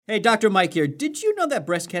Hey, Dr. Mike here. Did you know that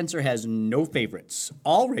breast cancer has no favorites?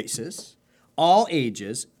 All races, all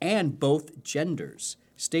ages, and both genders.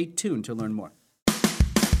 Stay tuned to learn more.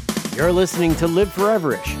 You're listening to Live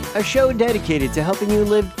Foreverish, a show dedicated to helping you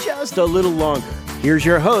live just a little longer. Here's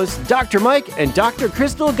your hosts, Dr. Mike and Dr.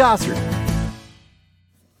 Crystal Gossard.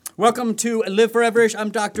 Welcome to Live Foreverish.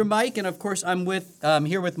 I'm Dr. Mike, and of course, I'm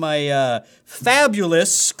here with my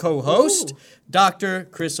fabulous co-host, Dr.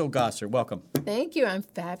 Crystal Gossard. Welcome. Thank you. I'm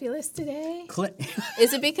fabulous today.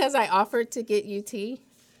 Is it because I offered to get you tea?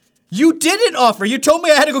 You didn't offer. You told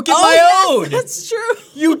me I had to go get my own. That's true.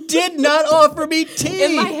 You did not offer me tea.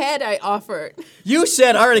 In my head, I offered. You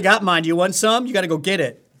said, I already got mine. Do you want some? You got to go get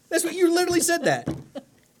it. That's what you literally said that.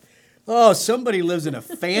 Oh, somebody lives in a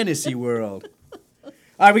fantasy world.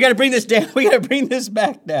 All right, we got to bring this down. We got to bring this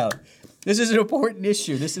back down. This is an important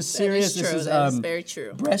issue. This is serious. That is true. This is very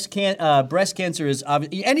true. Breast cancer is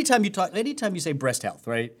obviously anytime you say breast health,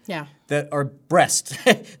 right? Yeah. Or breast,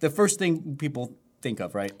 the first thing people think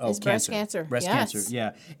of, right? Oh, it's breast cancer. Breast yes. cancer.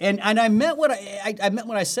 Yeah. And I meant what I meant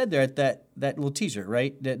what I said there at that little teaser,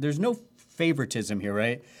 right? There's no favoritism here,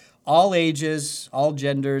 right? All ages, all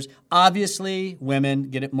genders. Obviously,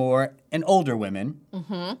 women get it more, and older women.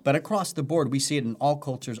 Mm-hmm. But across the board, we see it in all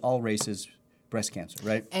cultures, all races. Breast cancer,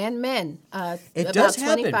 right? And men. It does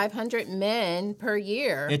happen. About 2,500 men per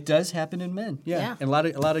year. It does happen in men. Yeah. And a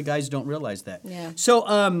lot of guys don't realize that. Yeah. So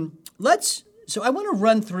So I want to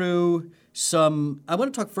run through I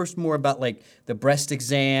want to talk first more about like the breast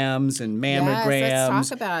exams and mammograms. Yes, let's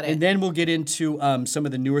talk about it. And then we'll get into some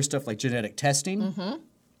of the newer stuff like genetic testing. Mm-hmm.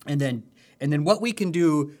 And then what we can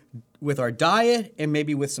do with our diet and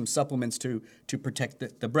maybe with some supplements to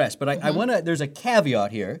protect the breast. But I want to. There's a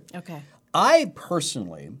caveat here. Okay. I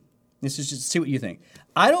personally, this is just see what you think.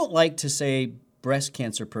 I don't like to say breast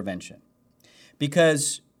cancer prevention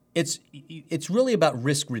because it's really about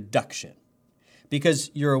risk reduction.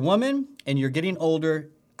 Because you're a woman and you're getting older,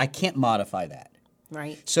 I can't modify that.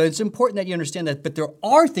 Right. So it's important that you understand that, but there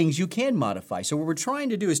are things you can modify. So what we're trying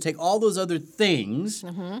to do is take all those other things.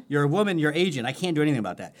 Mm-hmm. You're a woman, you're aging. I can't do anything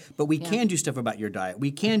about that. But we can do stuff about your diet.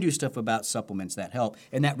 We can do stuff about supplements that help,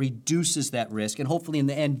 and that reduces that risk, and hopefully in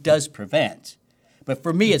the end does prevent. But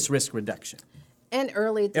for me, it's risk reduction. And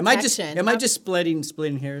early detection. Am I just splitting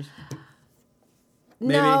hairs?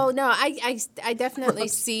 Maybe? No. I definitely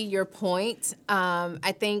see your point.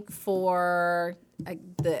 I think for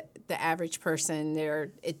the average person,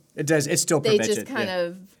 It's still prevention. They just kind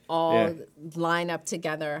of all line up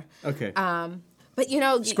together. Okay. But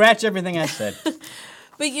scratch everything I said.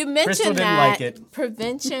 But you mentioned Crystal didn't that like it.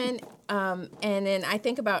 prevention, and then I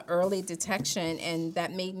think about early detection, and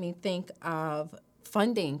that made me think of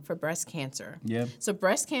funding for breast cancer. Yeah. So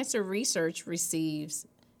breast cancer research receives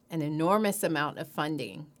an enormous amount of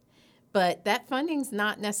funding, but that funding's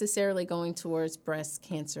not necessarily going towards breast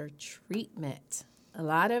cancer treatment. A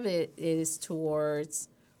lot of it is towards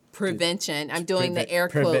prevention. I'm doing the air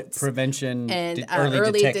quotes. Prevention and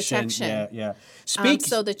early detection. Yeah.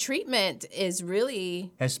 So the treatment is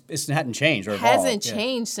really it hadn't changed or hasn't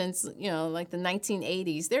changed since like the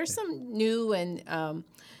 1980s. There's some new and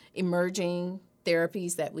emerging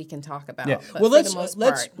therapies that we can talk about. Yeah. But Well, for the most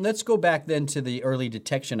part, let's go back then to the early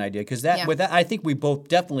detection idea because with that I think we both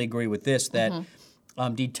definitely agree with this that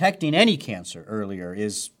detecting any cancer earlier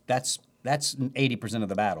that's 80% of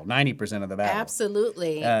the battle, 90% of the battle.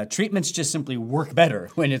 Absolutely. Treatments just simply work better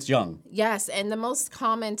when it's young. Yes, and the most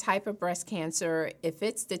common type of breast cancer, if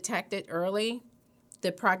it's detected early,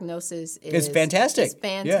 the prognosis is fantastic. It's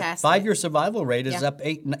fantastic. Yeah. 5-year survival rate is up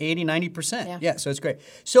 80, 90%. Yeah, so it's great.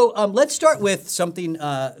 So let's start with something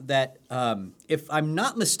that, if I'm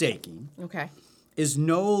not mistaken, is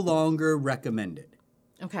no longer recommended.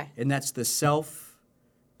 Okay. And that's the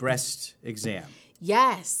self-breast exam.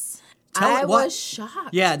 Yes. I was shocked.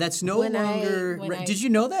 Yeah, that's no longer. Did you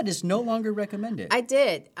know that it's no longer recommended? I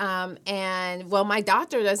did, and my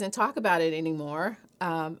doctor doesn't talk about it anymore.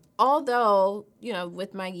 Although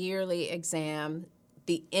with my yearly exam,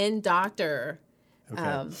 the in-doctor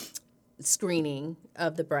screening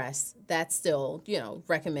of the breast, that's still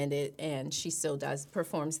recommended, and she still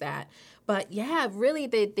performs that. But yeah, really,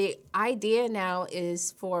 the idea now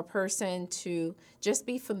is for a person to just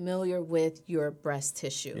be familiar with your breast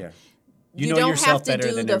tissue. Yeah. You know don't yourself have to better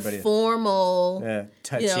do than the everybody. formal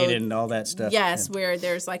touch it and all that stuff. Yes, where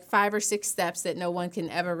there's like 5 or 6 steps that no one can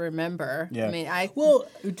ever remember. Yeah. I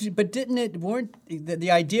mean, but didn't it? Weren't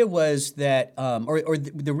the idea was that, or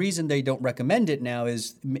the reason they don't recommend it now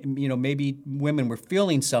is, maybe women were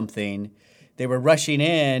feeling something they were rushing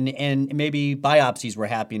in, and maybe biopsies were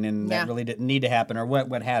happening, and that really didn't need to happen, or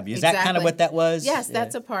what have you. Is that kind of what that was? Yes,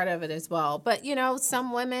 that's a part of it as well. But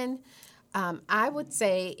some women, I would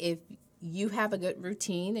say if you have a good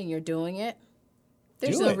routine and you're doing it,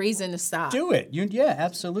 there's no reason to stop. Do it.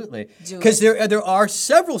 Absolutely. Because there are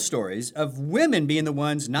several stories of women being the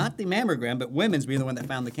ones, not the mammogram, but women's being the one that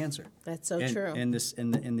found the cancer. That's so true. In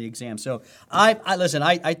the exam. So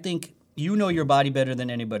I think you know your body better than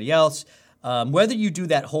anybody else. Whether you do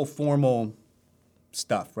that whole formal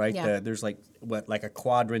stuff, right? Yeah. There's like a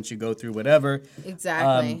quadrant you go through, whatever.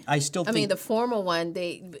 Exactly. I mean, the formal one,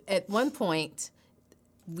 at one point,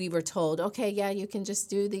 we were told, okay, yeah, you can just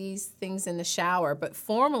do these things in the shower. But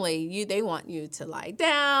formally, they want you to lie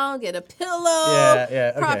down, get a pillow,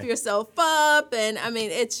 prop yourself up. And I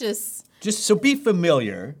mean, it's just so be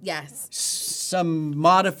familiar. Yes. Some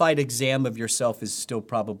modified exam of yourself is still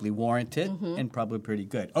probably warranted and probably pretty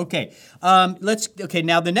good. Okay. Now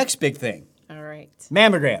the next big thing. All right.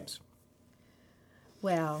 Mammograms.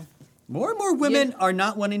 Well, more and more women are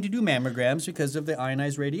not wanting to do mammograms because of the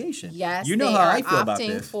ionized radiation. Yes, you know how I feel about this.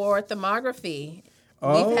 Opting for thermography.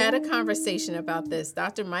 We've had a conversation about this.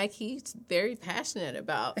 Dr. Mike, he's very passionate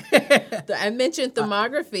about. I mentioned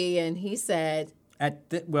thermography, and he said,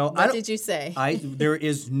 "What did you say?" There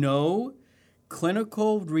is no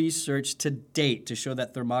clinical research to date to show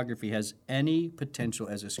that thermography has any potential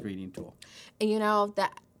as a screening tool. And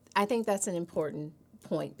I think that's an important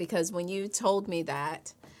point, because when you told me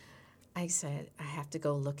that, I said, I have to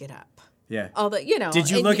go look it up. Yeah. Although, Did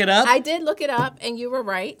you look it up? I did look it up, and you were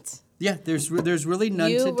right. Yeah, there's really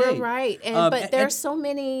none to date. You were right. But there are so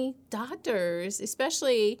many doctors,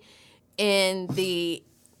 especially in the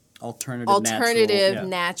alternative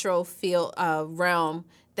natural field realm,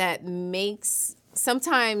 that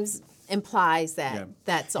sometimes implies that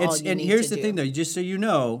that's all you need to do. And here's the thing, though, just so you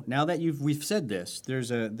know, now that we've said this, there's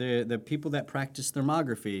the people that practice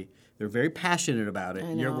thermography, they're very passionate about it.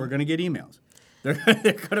 We're going to get emails. They're going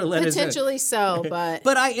to let us know. Potentially so, but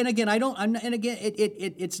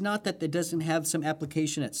it's not that it doesn't have some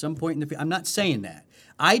application at some point in the future. I'm not saying that.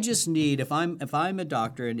 I just need, if I'm a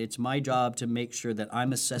doctor and it's my job to make sure that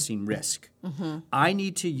I'm assessing risk, I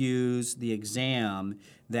need to use the exam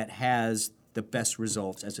that has the best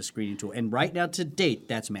results as a screening tool. And right now, to date,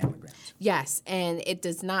 that's mammograms. Yes, and it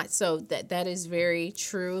does not. So that is very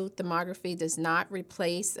true. Thermography does not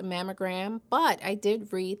replace a mammogram, but I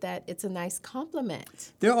did read that it's a nice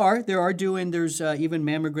complement. There's even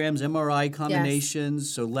mammograms, MRI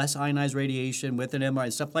combinations, so less ionized radiation with an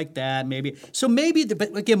MRI, stuff like that.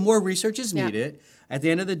 But again, more research is needed. Yeah. At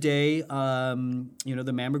the end of the day, the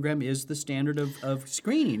mammogram is the standard of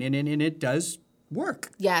screening, and it does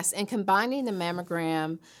work. Yes, and combining the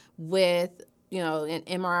mammogram with an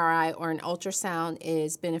MRI or an ultrasound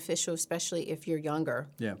is beneficial, especially if you're younger.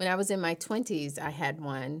 Yeah. When I was in my 20s, I had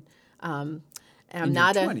one. And I'm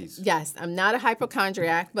not a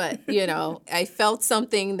hypochondriac, but I felt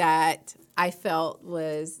something that I felt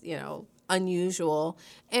was unusual,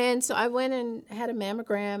 and so I went and had a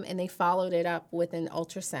mammogram, and they followed it up with an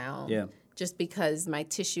ultrasound. Yeah. Just because my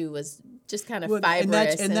tissue was just kind of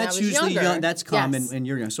fibrous, and that's I was usually younger. That's common when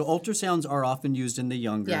you're young. So ultrasounds are often used in the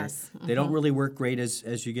younger. Yes. They don't really work great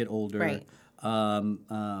as you get older. Right.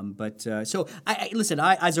 So listen.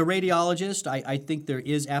 As a radiologist, I think there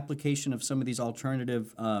is application of some of these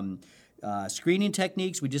alternative screening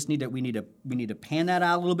techniques. We need to pan that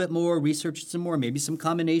out a little bit more, research it some more. Maybe some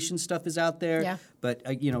combination stuff is out there. Yeah. But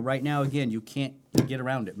right now, again, you can't get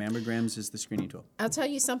around it. Mammograms is the screening tool. I'll tell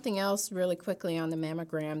you something else really quickly on the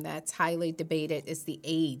mammogram that's highly debated is the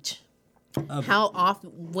age. How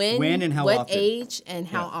often, when and how often. What age and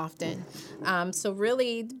how often. So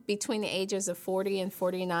really, between the ages of 40 and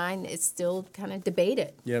 49, it's still kind of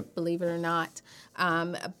debated, believe it or not.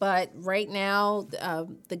 But right now,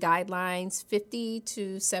 the guidelines, 50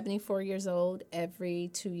 to 74 years old every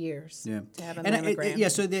 2 years to have a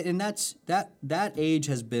mammogram. That age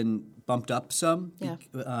has been bumped up some,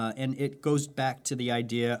 and it goes back to the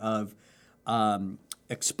idea of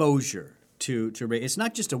exposure. It's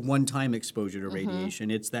not just a one-time exposure to radiation;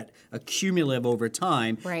 it's that accumulative over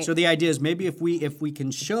time. Right. So the idea is maybe if we can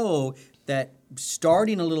show that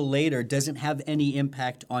starting a little later doesn't have any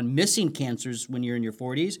impact on missing cancers when you're in your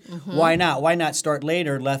 40s, why not? Why not start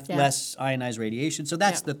later, less ionized radiation? So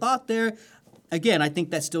that's the thought there. Again, I think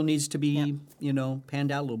that still needs to be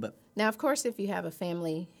panned out a little bit. Now, of course, if you have a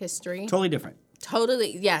family history, totally different.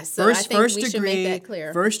 Totally, yes. So I think we should make that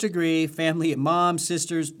clear. First degree, family, mom,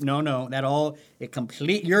 sisters, you're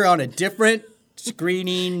on a different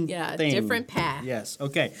screening thing. Different path. Yes,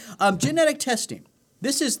 okay. Genetic testing.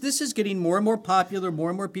 This is getting more and more popular. More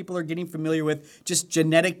and more people are getting familiar with just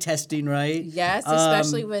genetic testing, right? Yes,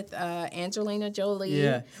 especially with Angelina Jolie.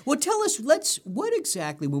 Yeah. Well, tell us, what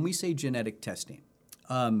exactly, when we say genetic testing,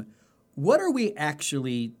 what are we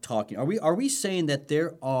actually talking? Are we saying that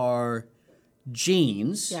there are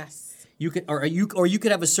genes? Yes. You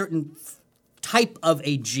could have a certain type of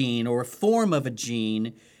a gene or a form of a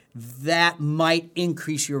gene that might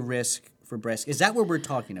increase your risk for breast. Is that what we're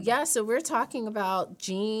talking about? Yeah, so we're talking about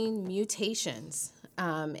gene mutations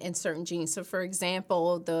in certain genes. So, for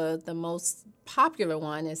example, the most popular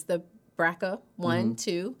one is the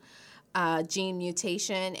BRCA1/2 gene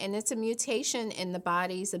mutation, and it's a mutation in the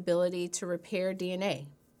body's ability to repair DNA.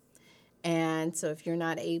 And so, if you're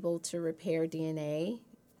not able to repair DNA,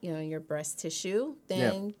 your breast tissue,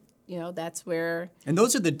 then that's where. And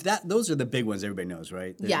those are the big ones everybody knows,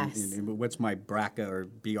 right? Yes. What's my BRCA or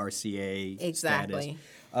BRCA exactly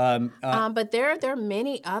status? But there are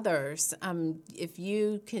many others. If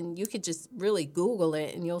you could just really Google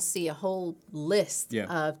it, and you'll see a whole list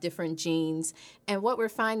of different genes. And what we're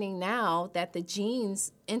finding now, that the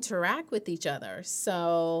genes interact with each other.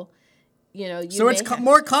 So. So it's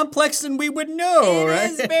more complex than we would know,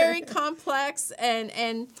 right? It is very complex,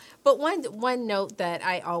 but one note that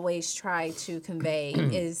I always try to convey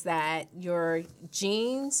is that your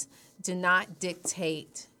genes do not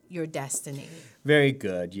dictate your destiny. Very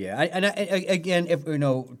good, yeah. Again, if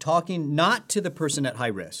talking not to the person at high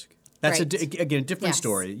risk. That's right. a different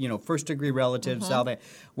story. First degree relatives, how they,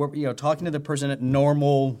 talking to the person at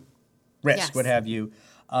normal risk, what have you.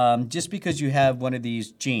 Just because you have one of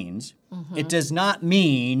these genes, it does not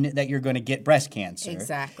mean that you're going to get breast cancer.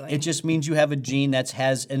 Exactly. It just means you have a gene that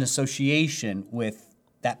has an association with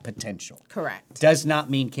that potential. Correct. Does not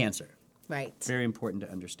mean cancer. Right. Very important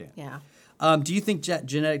to understand. Yeah. Do you think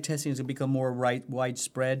genetic testing is going to become more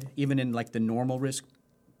widespread, even in like the normal risk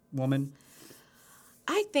woman?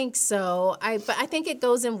 I think so. But I think it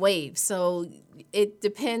goes in waves. So it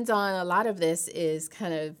depends on, a lot of this is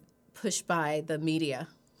kind of pushed by the media.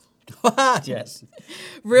 Yes.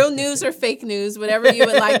 Real news or fake news, whatever you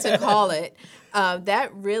would like to call it.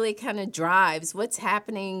 That really kind of drives what's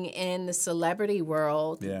happening in the celebrity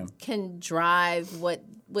world. Yeah. Can drive what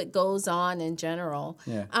goes on in general.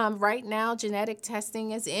 Yeah. Right now, genetic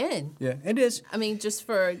testing is in. Yeah, it is. I mean, just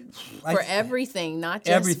for everything, not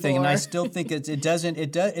just everything. for... And I still think it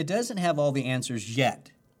doesn't have all the answers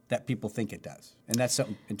yet that people think it does. And that's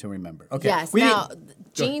something to remember. Okay. Yes. Now,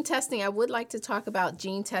 gene testing, I would like to talk about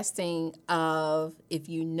gene testing of if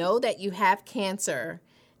you know that you have cancer,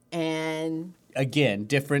 and... Again,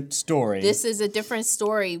 different story. This is a different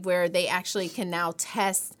story where they actually can now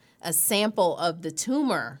test a sample of the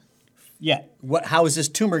tumor. Yeah. How is this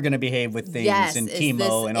tumor going to behave with things and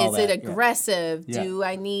chemo and all that? Is it aggressive? Yeah. Do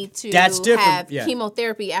I need to have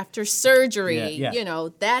chemotherapy after surgery? Yeah.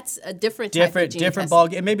 That's a different type of gene different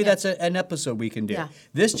testing. ballgame. Maybe that's an episode we can do. Yeah.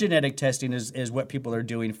 This genetic testing is what people are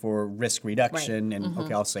doing for risk reduction and,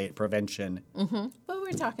 I'll say it, prevention. Mm-hmm. But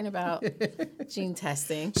we're talking about gene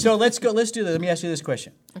testing. So let's do this. Let me ask you this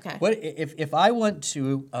question. Okay. What if I want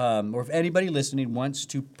to, or if anybody listening wants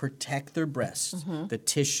to protect their breasts, the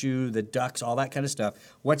tissue, the ducts, all that kind of stuff,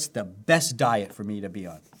 what's the best diet for me to be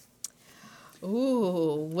on?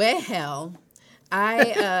 Ooh, well,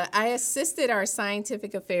 I assisted our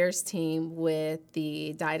scientific affairs team with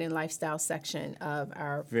the diet and lifestyle section of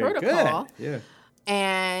our protocol. Good. Yeah.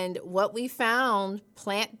 And what we found,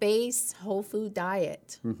 plant-based whole food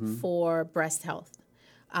diet for breast health.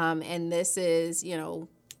 And this is,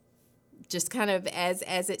 just kind of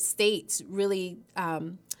as it states, really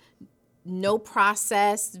no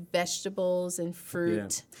processed vegetables and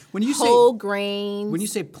fruit, when you whole grains. When you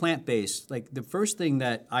say plant-based, like the first thing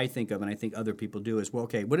that I think of, and I think other people do, is, well,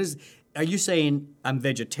 okay, are you saying I'm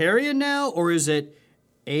vegetarian now, or is it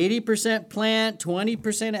 80% plant,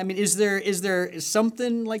 20%? I mean, is there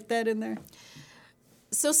something like that in there?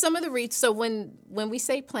 So some of the so when we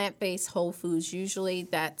say plant-based whole foods, usually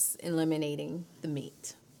that's eliminating the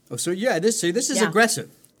meat. Oh, so yeah, this is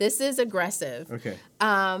aggressive. This is aggressive. Okay.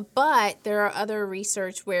 But there are other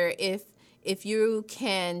research where if you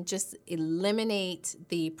can just eliminate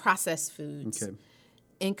the processed foods,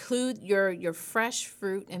 include your fresh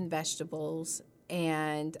fruit and vegetables,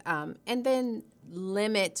 and then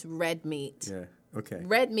limit red meat. Yeah. Okay.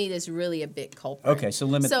 Red meat is really a big culprit. Okay, so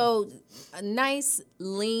limit. So a nice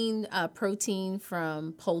lean protein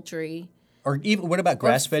from poultry. Or even, what about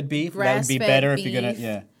grass-fed beef? That would be better if you're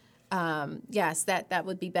gonna, yes, that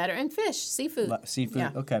would be better. And fish, seafood. Seafood.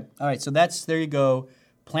 Yeah. Okay. All right. So there you go.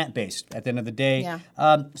 Plant-based at the end of the day.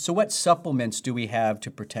 Yeah. So what supplements do we have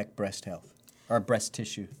to protect breast health or breast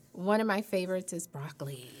tissue? One of my favorites is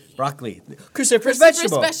broccoli. Broccoli. Cruciferous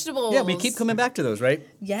vegetables. Yeah, we keep coming back to those, right?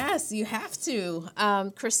 Yes, you have to.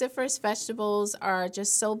 Cruciferous vegetables are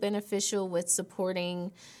just so beneficial with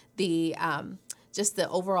supporting the just the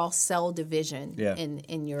overall cell division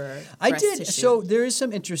in your breast tissue. So there is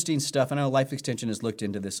some interesting stuff. I know Life Extension has looked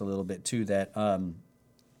into this a little bit too, that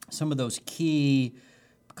some of those key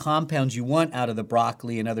compounds you want out of the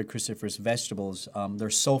broccoli and other cruciferous vegetables, they're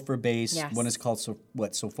sulfur-based. Yes. One is called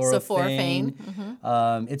sulforaphane.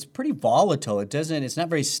 Sulforaphane. It's pretty volatile. It's not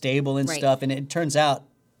very stable and stuff, and it turns out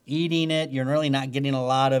eating it, you're really not getting a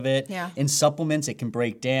lot of it. Yeah. In supplements, it can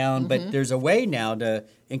break down, but there's a way now to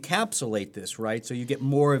encapsulate this, right? So you get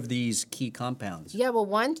more of these key compounds. Yeah, well,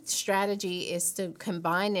 one strategy is to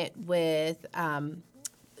combine it with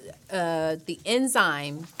the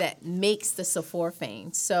enzyme that makes the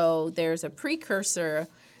sulforaphane. So there's a precursor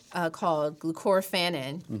called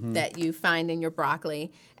glucoraphanin that you find in your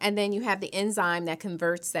broccoli, and then you have the enzyme that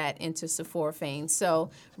converts that into sulforaphane. So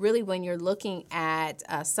really, when you're looking at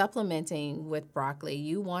supplementing with broccoli,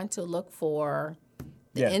 you want to look for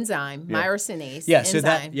the enzyme, myrosinase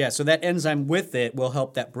enzyme. So that enzyme with it will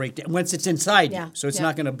help that break down once it's inside you. So it's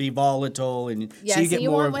not going to be volatile, and so you get more of those.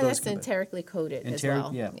 You want one that's enterically coated as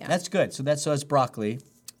well. Yeah, that's good. So that's broccoli.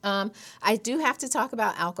 I do have to talk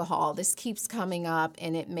about alcohol. This keeps coming up,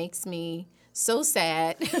 and it makes me so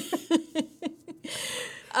sad.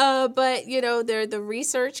 But, the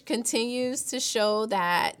research continues to show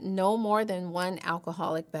that no more than one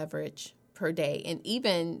alcoholic beverage per day. And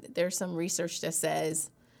even there's some research that says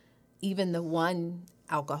even the one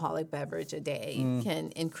alcoholic beverage a day can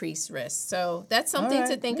increase risk. So that's something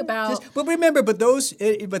to think about. But remember, those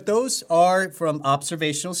are from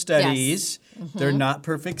observational studies. Yes. They're not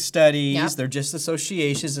perfect studies. Yep. They're just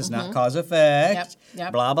associations. It's not cause effect.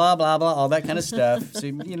 Yep. Blah, blah, blah, blah, all that kind of stuff. So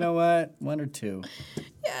you know what? 1 or 2.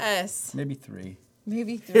 Yes. Maybe 3.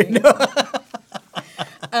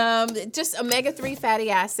 Just omega-3 fatty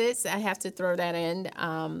acids. I have to throw that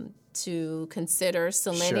in. To consider.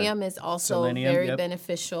 Selenium is also very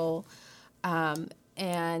beneficial. And,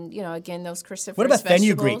 again, those cruciferous vegetables. What about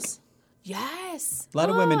fenugreek? Yes. A lot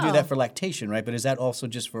of women do that for lactation, right? But is that also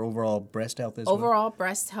just for overall breast health as well? Overall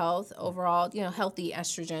breast health, healthy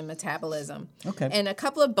estrogen metabolism. Okay. And a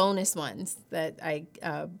couple of bonus ones that I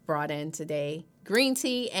brought in today. Green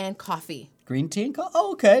tea and coffee. Green tea and coffee?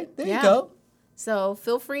 Oh, okay. There you go. So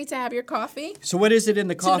feel free to have your coffee. So what is it in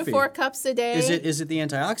the coffee? 2 to 4 cups a day. Is it the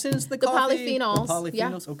antioxidants? The coffee? Polyphenols. The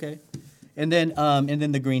polyphenols. Yeah. Okay. And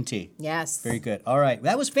then the green tea. Yes. Very good. All right.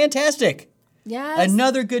 That was fantastic. Yes.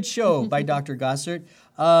 Another good show by Dr. Gossert.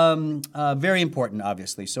 Very important,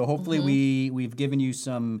 obviously. So hopefully we've given you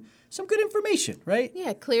some good information, right?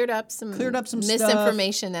 Yeah, cleared up some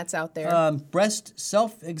misinformation that's out there. Breast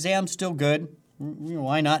self-exam still good.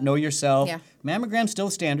 Why not? Know yourself. Yeah. Mammogram still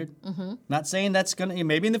standard. Not saying that's going to,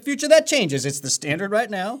 maybe in the future that changes. It's the standard right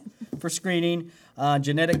now for screening.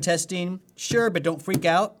 Genetic testing, sure, but don't freak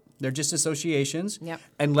out. They're just associations. Yep.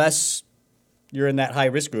 Unless you're in that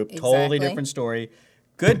high-risk group. Exactly. Totally different story.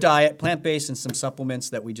 Good diet, plant-based, and some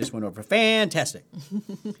supplements that we just went over. Fantastic.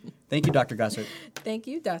 Thank you, Dr. Gossert. Thank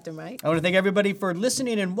you, Dr. Mike. I want to thank everybody for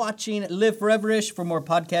listening and watching Live Foreverish. For more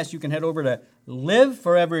podcasts, you can head over to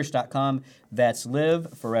liveforeverish.com. That's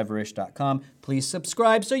liveforeverish.com. Please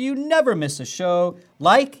subscribe so you never miss a show.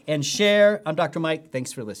 Like and share. I'm Dr. Mike.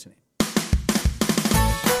 Thanks for listening.